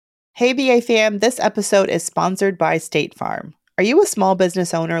Hey BA fam, this episode is sponsored by State Farm. Are you a small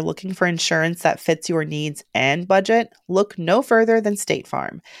business owner looking for insurance that fits your needs and budget? Look no further than State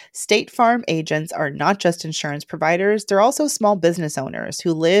Farm. State Farm agents are not just insurance providers, they're also small business owners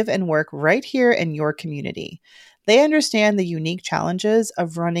who live and work right here in your community. They understand the unique challenges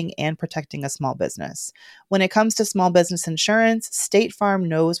of running and protecting a small business. When it comes to small business insurance, State Farm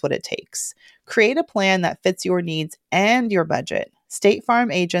knows what it takes. Create a plan that fits your needs and your budget. State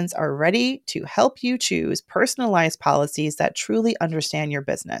Farm agents are ready to help you choose personalized policies that truly understand your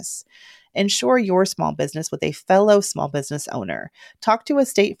business. Insure your small business with a fellow small business owner. Talk to a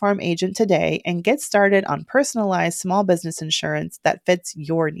State Farm agent today and get started on personalized small business insurance that fits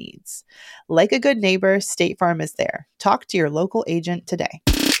your needs. Like a good neighbor, State Farm is there. Talk to your local agent today.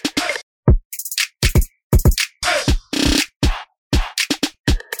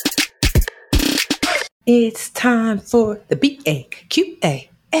 It's time for the BAQA.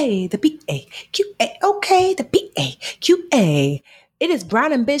 The BAQA. Okay, the BAQA. It is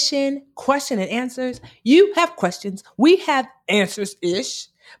Brown Ambition, question and answers. You have questions. We have answers-ish.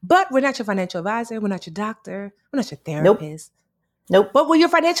 But we're not your financial advisor. We're not your doctor. We're not your therapist. Nope. But we're your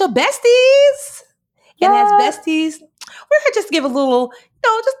financial besties. And as besties, we're here just to give a little, just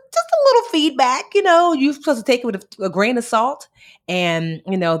a little feedback. You're supposed to take it with a grain of salt and,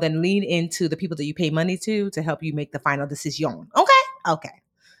 then lean into the people that you pay money to help you make the final decision. Okay.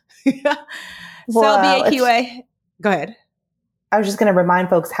 So BAQA, go ahead. I was just going to remind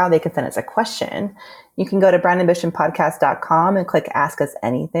folks how they can send us a question. You can go to brownambitionpodcast.com and click Ask Us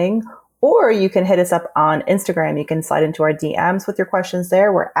Anything. Or you can hit us up on Instagram. You can slide into our DMs with your questions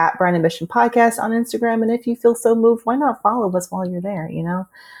there. We're at Brown Ambition Podcast on Instagram. And if you feel so moved, why not follow us while you're there?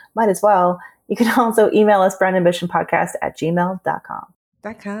 Might as well. You can also email us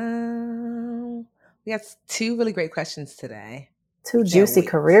brownambitionpodcast@gmail.com. We have two really great questions today. Two juicy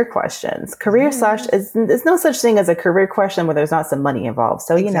career questions. There's no such thing as a career question where there's not some money involved.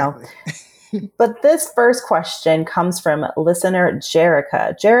 So, exactly. But this first question comes from listener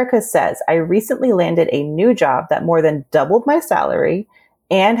Jerica. Jerica says, I recently landed a new job that more than doubled my salary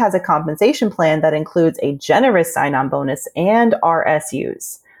and has a compensation plan that includes a generous sign-on bonus and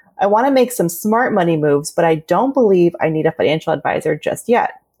RSUs. I want to make some smart money moves, but I don't believe I need a financial advisor just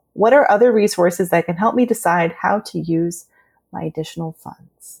yet. What are other resources that can help me decide how to use my additional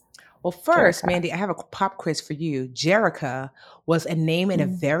funds? Well, first, Jerica. Mandy, I have a pop quiz for you. Jerica was a name in a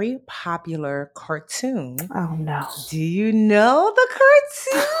very popular cartoon. Oh, no. Do you know the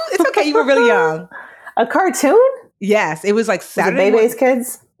cartoon? It's okay. You were really young. A cartoon? Yes. It was like Saturday. Bebe's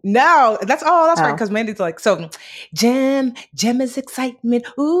Kids? No. That's right. Because Mandy's like, so Gem is excitement.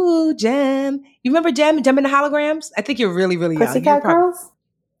 Ooh, Gem. You remember Gem and the Holograms? I think you're really, really young. Pussycat Girls?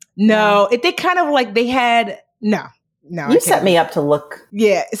 No. They kind of like they had, no. You set me up to look.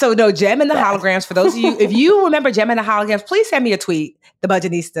 Yeah. So no, Gem and the Holograms. For those of you, if you remember Gem and the Holograms, please send me a tweet, the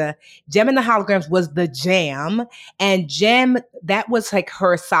Budgetnista. Gem and the Holograms was the jam. And Gem, that was like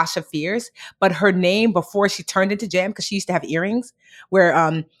her Sasha Fierce. But her name before she turned into Gem, because she used to have earrings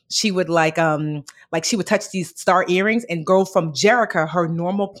where she would like she would touch these star earrings and go from Jerica, her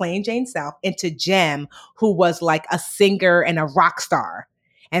normal plain Jane self, into Gem, who was like a singer and a rock star.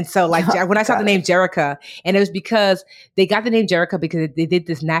 And so when I saw the name Jerica, and it was because they got the name Jerica because they did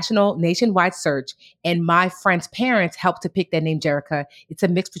this nationwide search, and my friend's parents helped to pick that name Jerica. It's a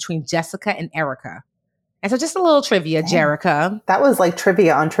mix between Jessica and Erica. And so just a little trivia, Jerica. That was like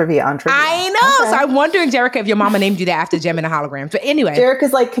trivia on trivia on trivia. I know. Okay. So I'm wondering, Jerica, if your mama named you that after Gem and the Holograms. But anyway.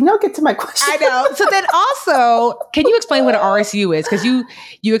 Jerica's like, can y'all get to my question? I know. So then also, can you explain what an RSU is? Because you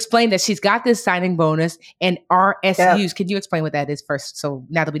explained that she's got this signing bonus and RSUs. Yep. Can you explain what that is first? So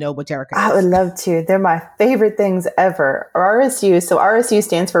now that we know what Jerica is. I would love to. They're my favorite things ever. RSU. So RSU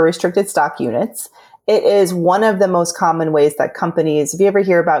stands for Restricted Stock Units. It is one of the most common ways that companies, if you ever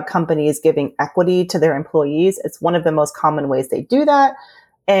hear about companies giving equity to their employees, it's one of the most common ways they do that.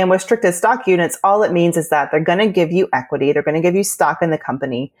 And restricted stock units, all it means is that they're going to give you equity. They're going to give you stock in the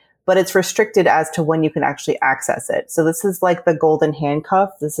company, but it's restricted as to when you can actually access it. So this is like the golden handcuff.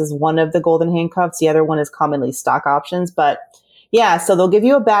 This is one of the golden handcuffs. The other one is commonly stock options. But yeah, so they'll give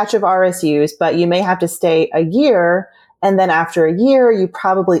you a batch of RSUs, but you may have to stay a year. And then after a year, you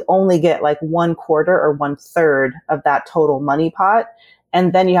probably only get like 1/4 or 1/3 of that total money pot.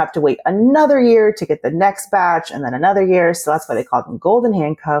 And then you have to wait another year to get the next batch and then another year. So that's why they call them golden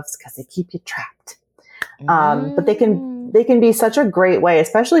handcuffs, because they keep you trapped. But they can be such a great way,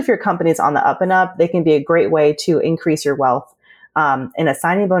 especially if your company's on the up and up. They can be a great way to increase your wealth. And a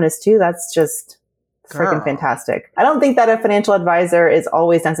signing bonus too, that's just freaking fantastic. I don't think that a financial advisor is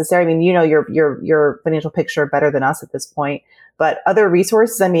always necessary. I mean, you know your financial picture better than us at this point. But other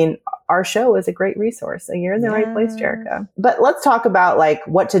resources, I mean, our show is a great resource. So you're in the right place, Jerica. But let's talk about like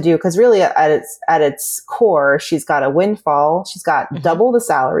what to do. Cause really at its core, she's got a windfall. She's got double the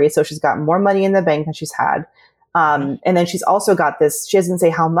salary. So she's got more money in the bank than she's had. And then she's also got this, she doesn't say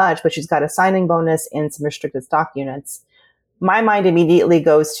how much, but she's got a signing bonus and some restricted stock units. My mind immediately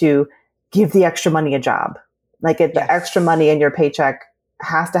goes to give the extra money a job. Like the extra money in your paycheck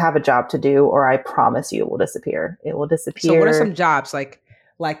has to have a job to do, or I promise you it will disappear. It will disappear. So what are some jobs? Like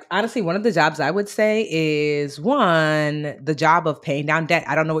honestly, one of the jobs I would say is the job of paying down debt.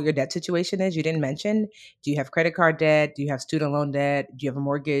 I don't know what your debt situation is. You didn't mention. Do you have credit card debt? Do you have student loan debt? Do you have a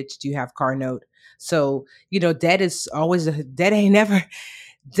mortgage? Do you have car note? So, debt is always, debt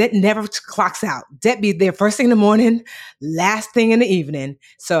never clocks out. Debt be there first thing in the morning, last thing in the evening.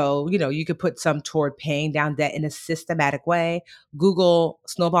 So, you could put some toward paying down debt in a systematic way. Google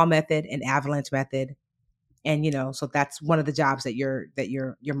snowball method and avalanche method. And, so that's one of the jobs that your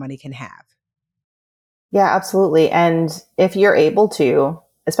money can have. Yeah, absolutely. And if you're able to,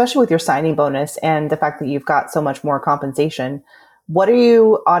 especially with your signing bonus and the fact that you've got so much more compensation, what are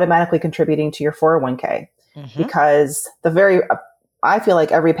you automatically contributing to your 401k? Because I feel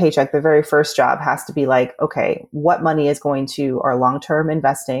like every paycheck, the very first job has to be like, okay, what money is going to our long-term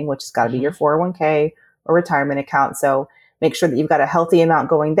investing, which has got to be your 401k or retirement account. So make sure that you've got a healthy amount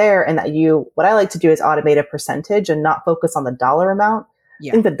going there, and that what I like to do is automate a percentage and not focus on the dollar amount.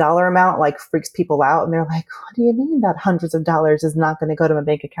 Yeah. I think the dollar amount like freaks people out, and they're like, what do you mean that hundreds of dollars is not going to go to my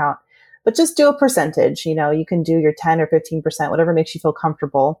bank account? But just do a percentage. You can do your 10 or 15%, whatever makes you feel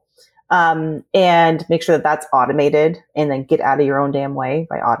comfortable. And make sure that that's automated, and then get out of your own damn way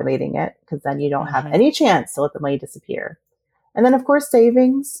by automating it, because then you don't have any chance to let the money disappear. And then, of course,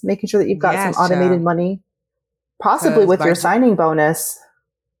 savings, making sure that you've got some automated money, possibly with your signing bonus.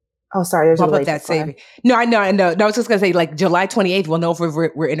 Oh, sorry. There's a that saving. No, I know. No, I was just going to say, like July 28th, we'll know if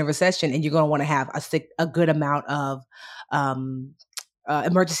we're in a recession, and you're going to want to have a good amount of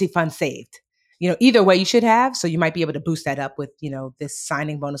emergency funds saved. Either way you should have. So you might be able to boost that up with, this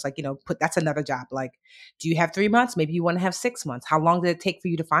signing bonus, like, that's another job. Like, do you have 3 months? Maybe you want to have 6 months. How long did it take for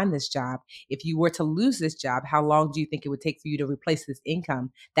you to find this job? If you were to lose this job, how long do you think it would take for you to replace this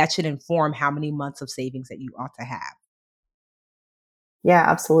income? That should inform how many months of savings that you ought to have. Yeah,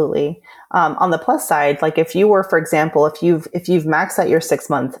 absolutely. On the plus side, like if you were, for example, if you've maxed out your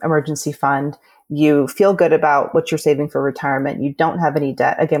 6-month emergency fund, you feel good about what you're saving for retirement, you don't have any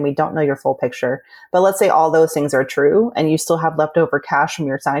debt. Again, we don't know your full picture, but let's say all those things are true and you still have leftover cash from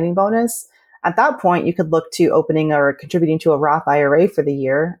your signing bonus. At that point, you could look to opening or contributing to a Roth IRA for the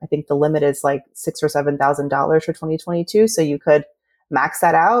year. I think the limit is like $6,000 or $7,000 for 2022. So you could max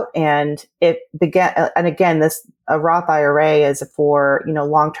that out, and a Roth IRA is for,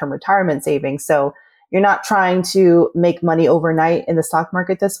 long-term retirement savings. So you're not trying to make money overnight in the stock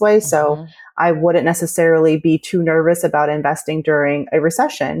market this way. So I wouldn't necessarily be too nervous about investing during a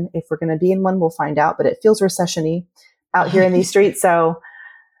recession. If we're going to be in one, we'll find out, but it feels recession-y out here in these streets. So,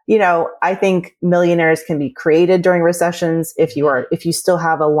 I think millionaires can be created during recessions if you still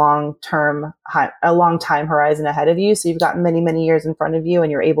have a long time horizon ahead of you. So you've got many, many years in front of you,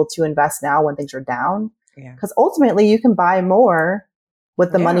 and you're able to invest now when things are down. Yeah. Because ultimately you can buy more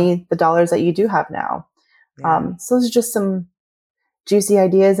with the money, the dollars that you do have now. Yeah. So those are just some juicy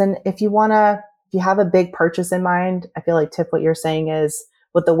ideas. And if you have a big purchase in mind, I feel like, Tiff, what you're saying is,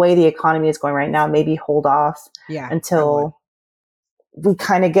 with the way the economy is going right now, maybe hold off until we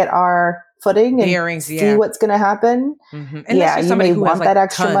kind of get our footing and see what's going to happen. And you may want that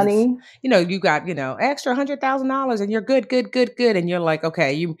extra money. You got, extra $100,000 and you're good. And you're like,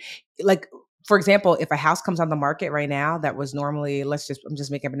 okay, for example, if a house comes on the market right now that was normally, I'm just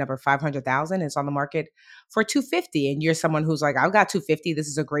making up a number, 500,000, it's on the market for 250, and you're someone who's like, I've got 250, this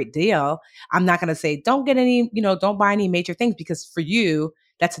is a great deal. I'm not going to say, don't get any, don't buy any major things, because for you,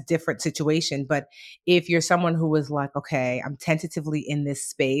 that's a different situation. But if you're someone who is like, okay, I'm tentatively in this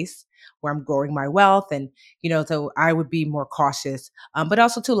space where I'm growing my wealth, and, so I would be more cautious. But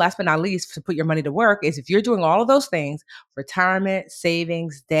also too, last but not least, to put your money to work is if you're doing all of those things, retirement,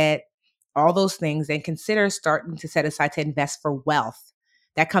 savings, debt, all those things, then consider starting to set aside to invest for wealth.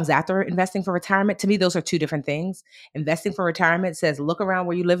 That comes after investing for retirement. To me, those are two different things. Investing for retirement says, look around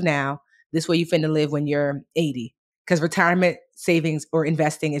where you live now. This way you finna live when you're 80. Because retirement savings or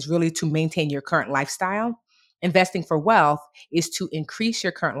investing is really to maintain your current lifestyle. Investing for wealth is to increase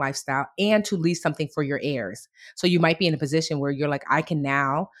your current lifestyle and to leave something for your heirs. So you might be in a position where you're like, I can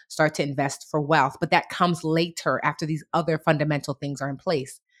now start to invest for wealth, but that comes later after these other fundamental things are in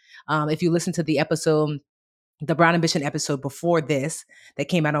place. If you listen to the episode the Brown Ambition episode before this, that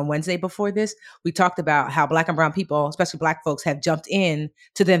came out on Wednesday before this, we talked about how Black and brown people, especially Black folks, have jumped in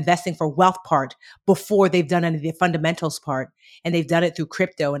to the investing for wealth part before they've done any of the fundamentals part. And they've done it through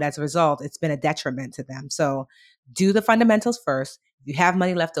crypto. And as a result, it's been a detriment to them. So do the fundamentals first. If you have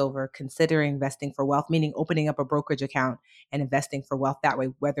money left over, consider investing for wealth, meaning opening up a brokerage account and investing for wealth that way,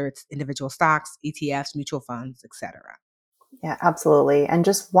 whether it's individual stocks, ETFs, mutual funds, etc. Yeah, absolutely. And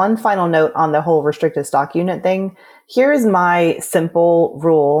just one final note on the whole restricted stock unit thing. Here's my simple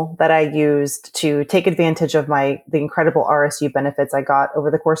rule that I used to take advantage of the incredible RSU benefits I got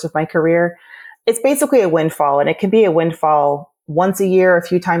over the course of my career. It's basically a windfall, and it can be a windfall once a year, a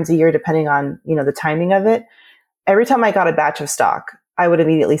few times a year, depending on, the timing of it. Every time I got a batch of stock, I would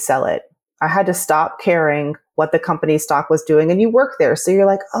immediately sell it. I had to stop caring what the company's stock was doing. And you work there, so you're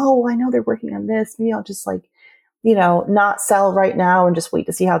like, oh, I know they're working on this. Maybe I'll just not sell right now and just wait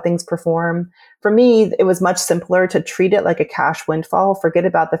to see how things perform. For me, it was much simpler to treat it like a cash windfall, forget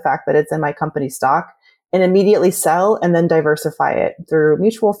about the fact that it's in my company stock, and immediately sell and then diversify it through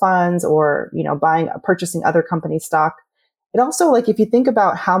mutual funds or, purchasing other company stock. It also, if you think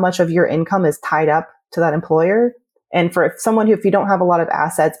about how much of your income is tied up to that employer, and for someone if you don't have a lot of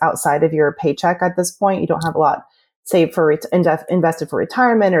assets outside of your paycheck at this point, you don't have a lot saved for invested for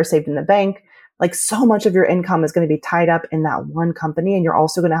retirement or saved in the bank, so much of your income is going to be tied up in that one company. And you're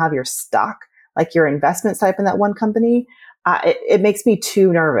also going to have your stock, your investment type in that one company. It makes me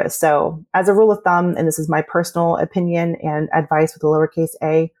too nervous. So as a rule of thumb, and this is my personal opinion and advice with a lowercase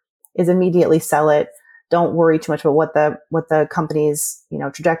a, is immediately sell it. Don't worry too much about what the company's,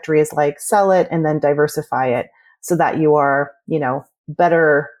 trajectory is like. Sell it and then diversify it so that you are,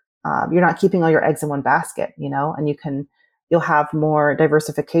 better. You're not keeping all your eggs in one basket, and you'll have more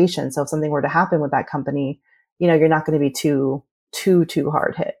diversification. So if something were to happen with that company, you're not going to be too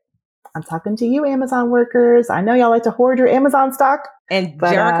hard hit. I'm talking to you, Amazon workers. I know y'all like to hoard your Amazon stock. And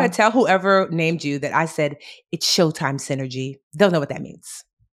Jerica, tell whoever named you that I said it's Showtime synergy. They'll know what that means.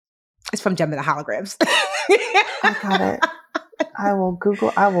 It's from Gem and the Holograms. I got it. I will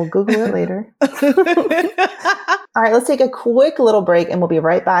Google it later. All right, let's take a quick little break and we'll be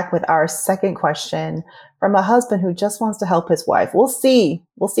right back with our second question from a husband who just wants to help his wife. We'll see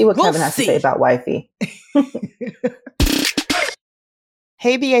what Kevin has to say about wifey.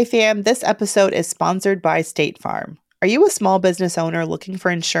 Hey, BA fam, this episode is sponsored by State Farm. Are you a small business owner looking for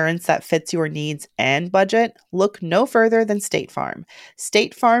insurance that fits your needs and budget? Look no further than State Farm.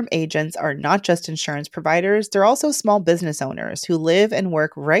 State Farm agents are not just insurance providers, they're also small business owners who live and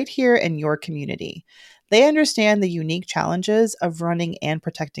work right here in your community. They understand the unique challenges of running and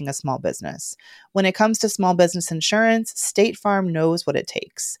protecting a small business. When it comes to small business insurance, State Farm knows what it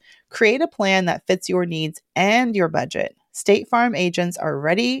takes. Create a plan that fits your needs and your budget. State Farm agents are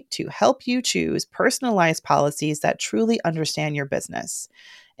ready to help you choose personalized policies that truly understand your business.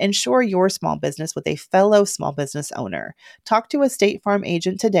 Insure your small business with a fellow small business owner. Talk to a State Farm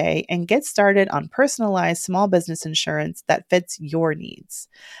agent today and get started on personalized small business insurance that fits your needs.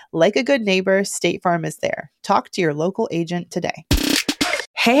 Like a good neighbor, State Farm is there. Talk to your local agent today.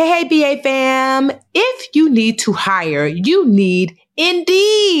 Hey, BA fam. If you need to hire, you need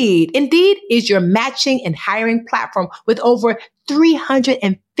Indeed. Indeed is your matching and hiring platform with over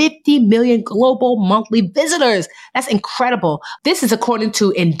 350 million global monthly visitors. That's incredible. This is according to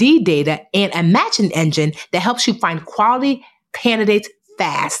Indeed data and a matching engine that helps you find quality candidates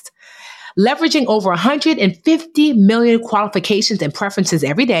fast. Leveraging over 150 million qualifications and preferences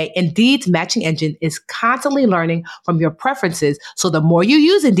every day, Indeed's matching engine is constantly learning from your preferences. So the more you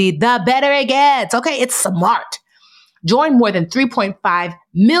use Indeed, the better it gets. Okay, it's smart. Join more than 3.5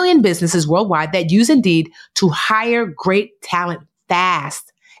 million businesses worldwide that use Indeed to hire great talent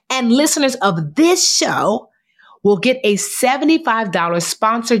fast. And listeners of this show will get a $75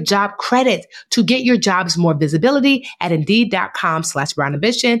 sponsored job credit to get your jobs more visibility at Indeed.com/Brown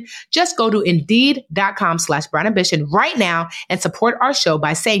Ambition. Just go to Indeed.com/Brown Ambition right now and support our show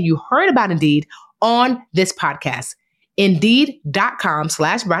by saying you heard about Indeed on this podcast.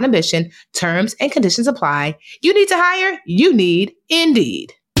 Indeed.com/Brown Ambition. Terms and conditions apply. You need to hire? You need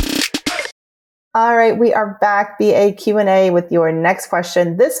Indeed. All right, we are back, BA Q&A, with your next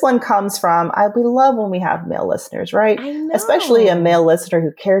question. This one comes from, we love when we have male listeners, right? I know. Especially a male listener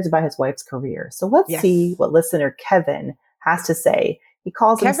who cares about his wife's career. So let's see what listener Kevin has to say. He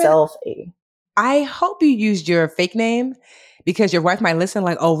calls himself I hope you used your fake name because your wife might listen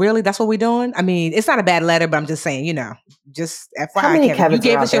like, oh, really? That's what we're doing? I mean, it's not a bad letter, but I'm just saying, just FYI, How many Kevin. You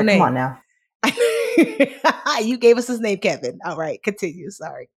gave us your name. Come on now. You gave us his name, Kevin. All right, continue.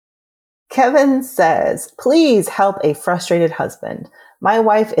 Sorry. Kevin says, please help a frustrated husband. My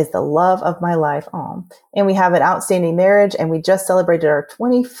wife is the love of my life. Aw. And we have an outstanding marriage, and we just celebrated our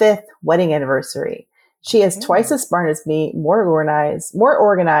 25th wedding anniversary. She is twice as smart as me, more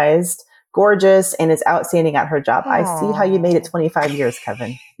organized, gorgeous, and is outstanding at her job. I see how you made it 25 years,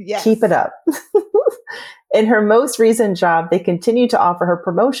 Kevin. Yes. Keep it up. In her most recent job, they continue to offer her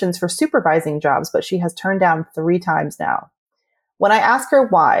promotions for supervising jobs, but she has turned down 3 times now. When I ask her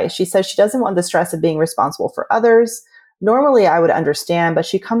why, she says she doesn't want the stress of being responsible for others. Normally, I would understand, but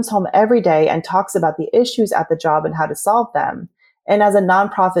she comes home every day and talks about the issues at the job and how to solve them. And as a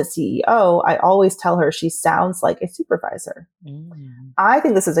nonprofit CEO, I always tell her she sounds like a supervisor. I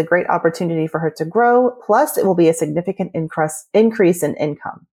think this is a great opportunity for her to grow. Plus, it will be a significant increase in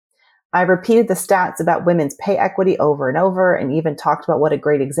income. I repeated the stats about women's pay equity over and over, and even talked about what a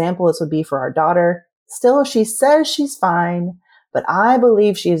great example this would be for our daughter. Still, she says she's fine, but I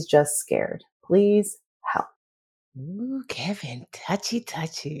believe she is just scared. Please help. Ooh, Kevin,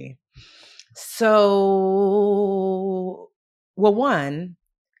 touchy. So, well, one,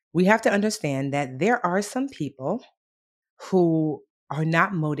 we have to understand that there are some people who are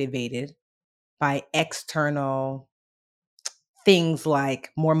not motivated by external things like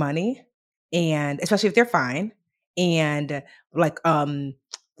more money, and especially if they're fine, and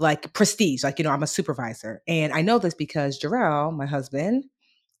like prestige, like, I'm a supervisor. And I know this because Jarrell, my husband,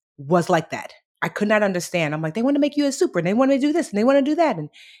 was like that. I could not understand. I'm like, they want to make you a super, and they want to do this, and they want to do that. And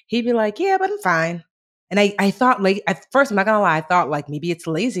he'd be like, yeah, but I'm fine. And I thought, like, at first, I'm not gonna lie, I thought like maybe it's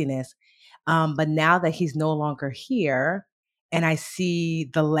laziness. But now that he's no longer here, and I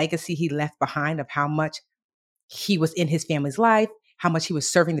see the legacy he left behind of how much he was in his family's life, how much he was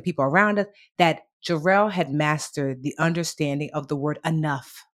serving the people around us, that Jarrell had mastered the understanding of the word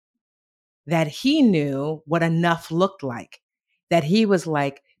enough, that he knew what enough looked like, that he was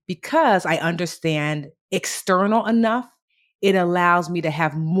like, because I understand external enough, it allows me to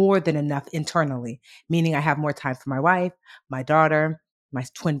have more than enough internally, meaning I have more time for my wife, my daughter, my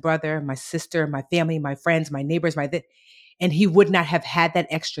twin brother, my sister, my family, my friends, my neighbors, and he would not have had that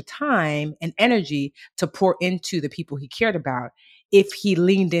extra time and energy to pour into the people he cared about if he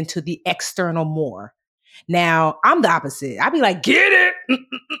leaned into the external more. Now, I'm the opposite. I'd be like, get it,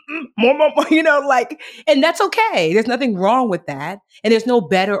 more, like, and that's okay. There's nothing wrong with that. And there's no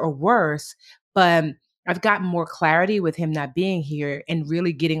better or worse. But I've gotten more clarity with him not being here and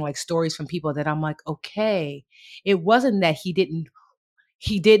really getting like stories from people that I'm like, okay, it wasn't that he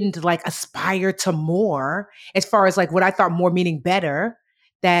didn't like aspire to more, as far as like what I thought more meaning better,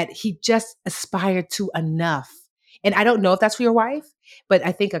 that he just aspired to enough. And I don't know if that's for your wife, but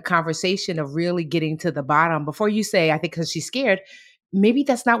I think a conversation of really getting to the bottom before you say, I think because she's scared, maybe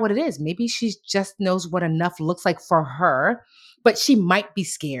that's not what it is. Maybe she just knows what enough looks like for her, but she might be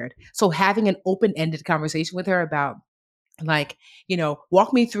scared. So having an open-ended conversation with her about, like,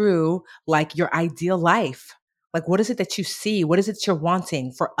 walk me through like your ideal life. Like, what is it that you see? What is it you're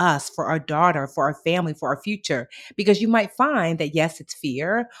wanting for us, for our daughter, for our family, for our future? Because you might find that, yes, it's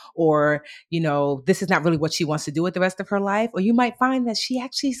fear, or, this is not really what she wants to do with the rest of her life. Or you might find that she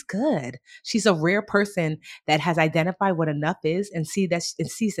actually is good. She's a rare person that has identified what enough is and sees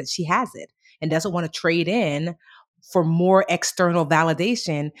that she has it and doesn't want to trade in for more external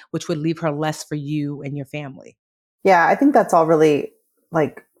validation, which would leave her less for you and your family. Yeah, I think that's all really,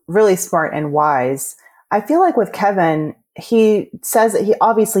 really smart and wise. I feel like with Kevin, he says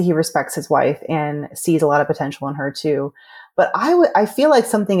that he respects his wife and sees a lot of potential in her too. But I feel like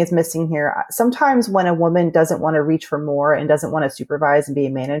something is missing here. Sometimes when a woman doesn't want to reach for more and doesn't want to supervise and be a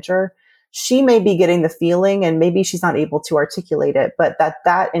manager, she may be getting the feeling, and maybe she's not able to articulate it, but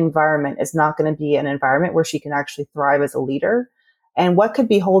that environment is not going to be an environment where she can actually thrive as a leader. And what could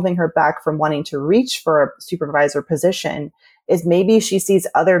be holding her back from wanting to reach for a supervisor position is maybe she sees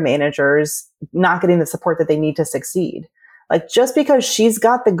other managers not getting the support that they need to succeed. Like, just because she's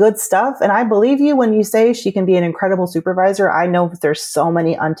got the good stuff, and I believe you when you say she can be an incredible supervisor. I know there's so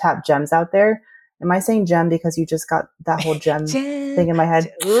many untapped gems out there. Am I saying gem because you just got that whole gem thing in my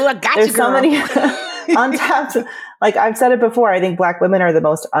head? Ooh, I got there's you, girl. So many untapped. Like I've said it before, I think Black women are the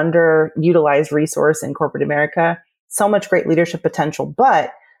most underutilized resource in corporate America. So much great leadership potential,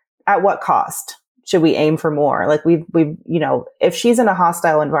 but at what cost? Should we aim for more? Like we've, if she's in a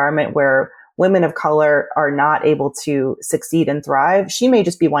hostile environment where women of color are not able to succeed and thrive, she may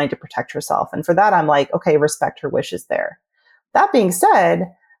just be wanting to protect herself. And for that, I'm like, okay, respect her wishes there. That being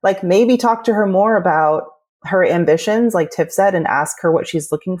said, like maybe talk to her more about her ambitions, like Tiff said, and ask her what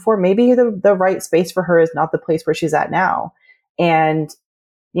she's looking for. Maybe the right space for her is not the place where she's at now. And,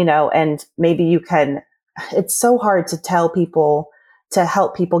 and maybe you can, it's so hard to tell people to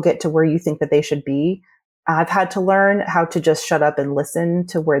help people get to where you think that they should be. I've had to learn how to just shut up and listen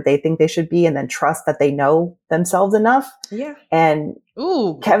to where they think they should be and then trust that they know themselves enough. Yeah. And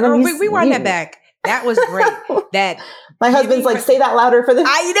ooh, Kevin, girl, rewind that back. That was great. That my husband's like, say that louder for the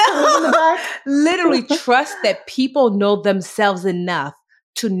I know. Literally trust that people know themselves enough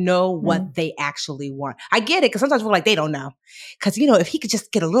to know what they actually want. I get it, because sometimes we're like, they don't know. Because, if he could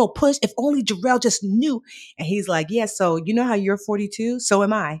just get a little push, if only Jarrell just knew. And he's like, yeah, so you know how you're 42? So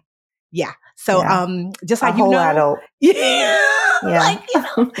am I. Yeah. So, just like, adult. Yeah. Like,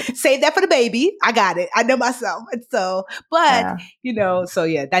 save that for the baby. I got it. I know myself. And so, but, so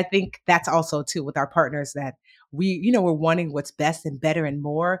yeah, I think that's also too with our partners that we're wanting what's best and better and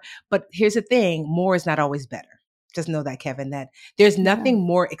more. But here's the thing, more is not always better. Just know that, Kevin, that there's nothing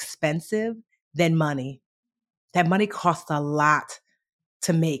more expensive than money. That money costs a lot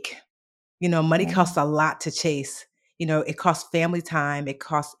to make. Money costs a lot to chase. It costs family time. It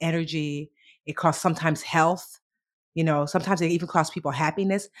costs energy. It costs sometimes health. Sometimes it even costs people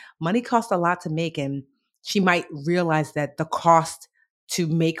happiness. Money costs a lot to make. And she might realize that the cost to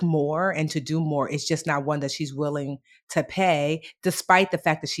make more and to do more is just not one that she's willing to pay, despite the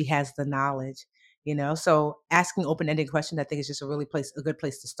fact that she has the knowledge. So asking open-ended questions, I think, is just a good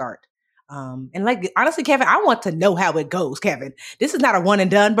place to start. And like, honestly, Kevin, I want to know how it goes, Kevin. This is not a one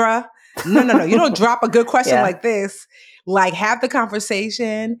and done, bruh. No. You don't drop a good question like this. Like, have the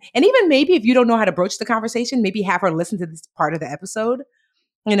conversation. And even maybe if you don't know how to broach the conversation, maybe have her listen to this part of the episode,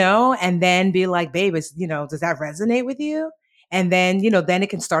 and then be like, babe, does that resonate with you? And then, then it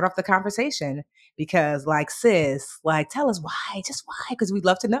can start off the conversation, because like, sis, like, tell us why, just why, because we'd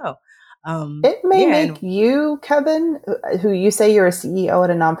love to know. It may make you, Kevin, who you say you're a CEO at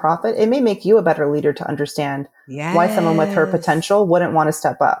a nonprofit, it may make you a better leader to understand why someone with her potential wouldn't want to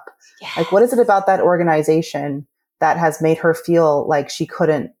step up. Yes. Like, what is it about that organization that has made her feel like she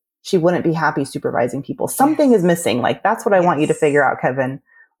wouldn't be happy supervising people? Something is missing. Like, that's what I want you to figure out, Kevin.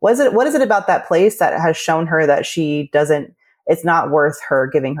 What is it about that place that has shown her that it's not worth her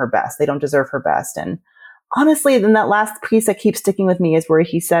giving her best? They don't deserve her best. And honestly, then that last piece that keeps sticking with me is where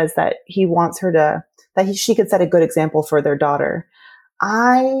he says that he wants her she could set a good example for their daughter.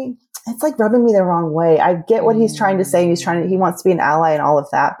 It's like rubbing me the wrong way. I get what he's trying to say. He wants to be an ally and all of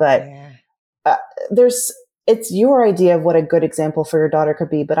that, but it's your idea of what a good example for your daughter could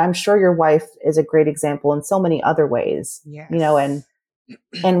be. But I'm sure your wife is a great example in so many other ways,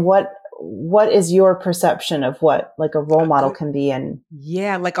 and what is your perception of what like a role model can be? And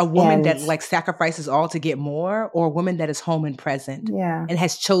like a woman that like sacrifices all to get more, or a woman that is home and present and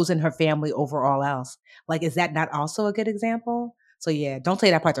has chosen her family over all else. Like, is that not also a good example? So don't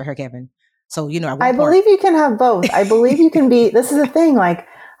say that part to her, Kevin. So, I believe you can have both. I believe you can be, this is the thing. Like,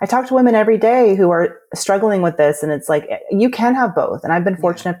 I talk to women every day who are struggling with this, and it's like, you can have both. And I've been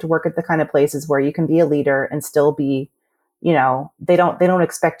fortunate to work at the kind of places where you can be a leader and still be, they don't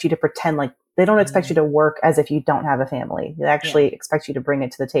expect you to pretend like, they don't expect you to work as if you don't have a family. They actually expect you to bring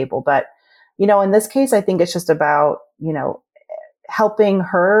it to the table. But, in this case, I think it's just about, helping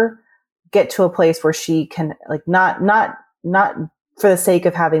her get to a place where she can, like, not for the sake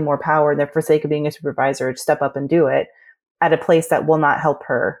of having more power, and for the sake of being a supervisor, step up and do it at a place that will not help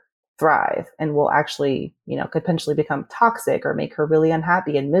her thrive and will actually, could potentially become toxic or make her really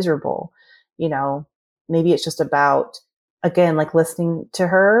unhappy and miserable. Maybe it's just about, again, like listening to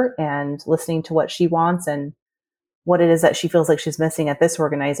her and listening to what she wants and what it is that she feels like she's missing at this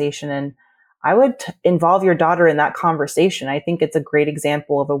organization. And I would involve your daughter in that conversation. I think it's a great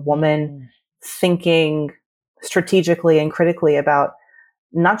example of a woman thinking strategically and critically about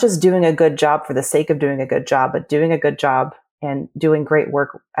not just doing a good job for the sake of doing a good job, but doing a good job and doing great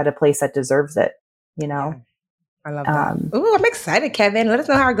work at a place that deserves it, Yeah. I love that. Ooh, I'm excited, Kevin. Let us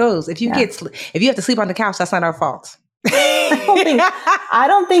know how it goes. If you if you have to sleep on the couch, that's not our fault. I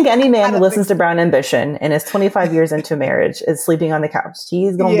don't think any man who listens to Brown Ambition and is 25 years into marriage is sleeping on the couch.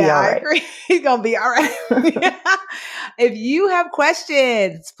 He's going to be all right. I agree. He's going to be all right. If you have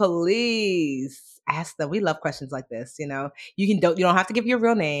questions, please ask them. We love questions like this. You don't have to give your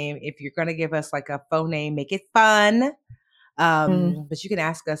real name. If you're going to give us like a faux name, make it fun. But you can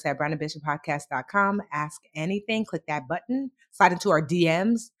ask us at brownambitionpodcast.com. Ask anything. Click that button. Slide into our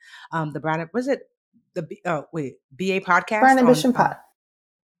DMs. BA Podcast? Brown Ambition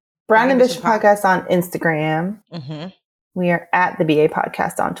Brown Ambition Podcast on Instagram. Mm-hmm. We are at the BA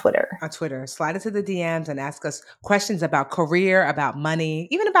Podcast on Twitter. On Twitter. Slide into the DMs and ask us questions about career, about money,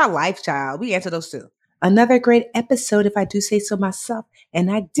 even about life, child. We answer those too. Another great episode, if I do say so myself.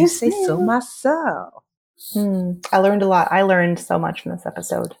 And I do say so myself. I learned a lot. I learned so much from this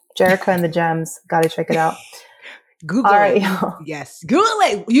episode. Jerica and the Gems. Got to check it out. Google All right, it. y'all. Yes. Google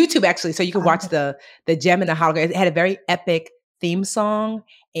it. YouTube, actually. So you can watch the Gem and the Hologram. It had a very epic theme song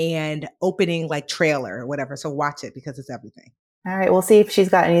and opening like trailer or whatever. So watch it because it's everything. All right, we'll see if she's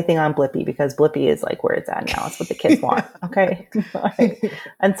got anything on Blippi, because Blippi is like where it's at now. It's what the kids want. Okay. All right.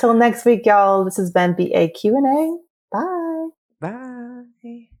 Until next week, y'all, this has been BA Q&A. Bye.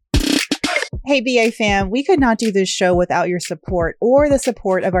 Bye. Hey, BA fam, we could not do this show without your support or the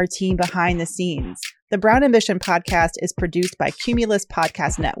support of our team behind the scenes. The Brown Ambition podcast is produced by Cumulus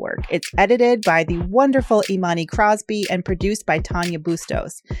Podcast Network. It's edited by the wonderful Imani Crosby and produced by Tanya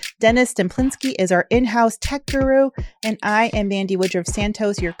Bustos. Dennis Stemplinsky is our in-house tech guru, and I am Mandy Woodruff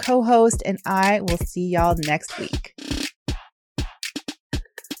Santos, your co-host, and I will see y'all next week.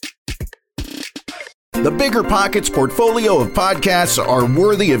 The Bigger Pockets portfolio of podcasts are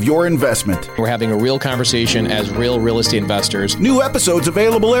worthy of your investment. We're having a real conversation as real estate investors. New episodes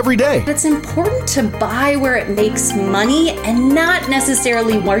available every day. It's important to buy where it makes money and not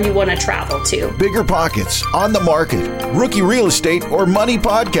necessarily where you want to travel to. Bigger Pockets, On the Market, Rookie Real Estate, or Money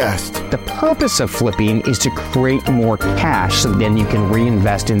Podcast. The purpose of flipping is to create more cash so then you can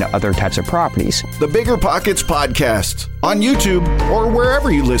reinvest into other types of properties. The Bigger Pockets Podcast on YouTube or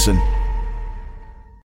wherever you listen.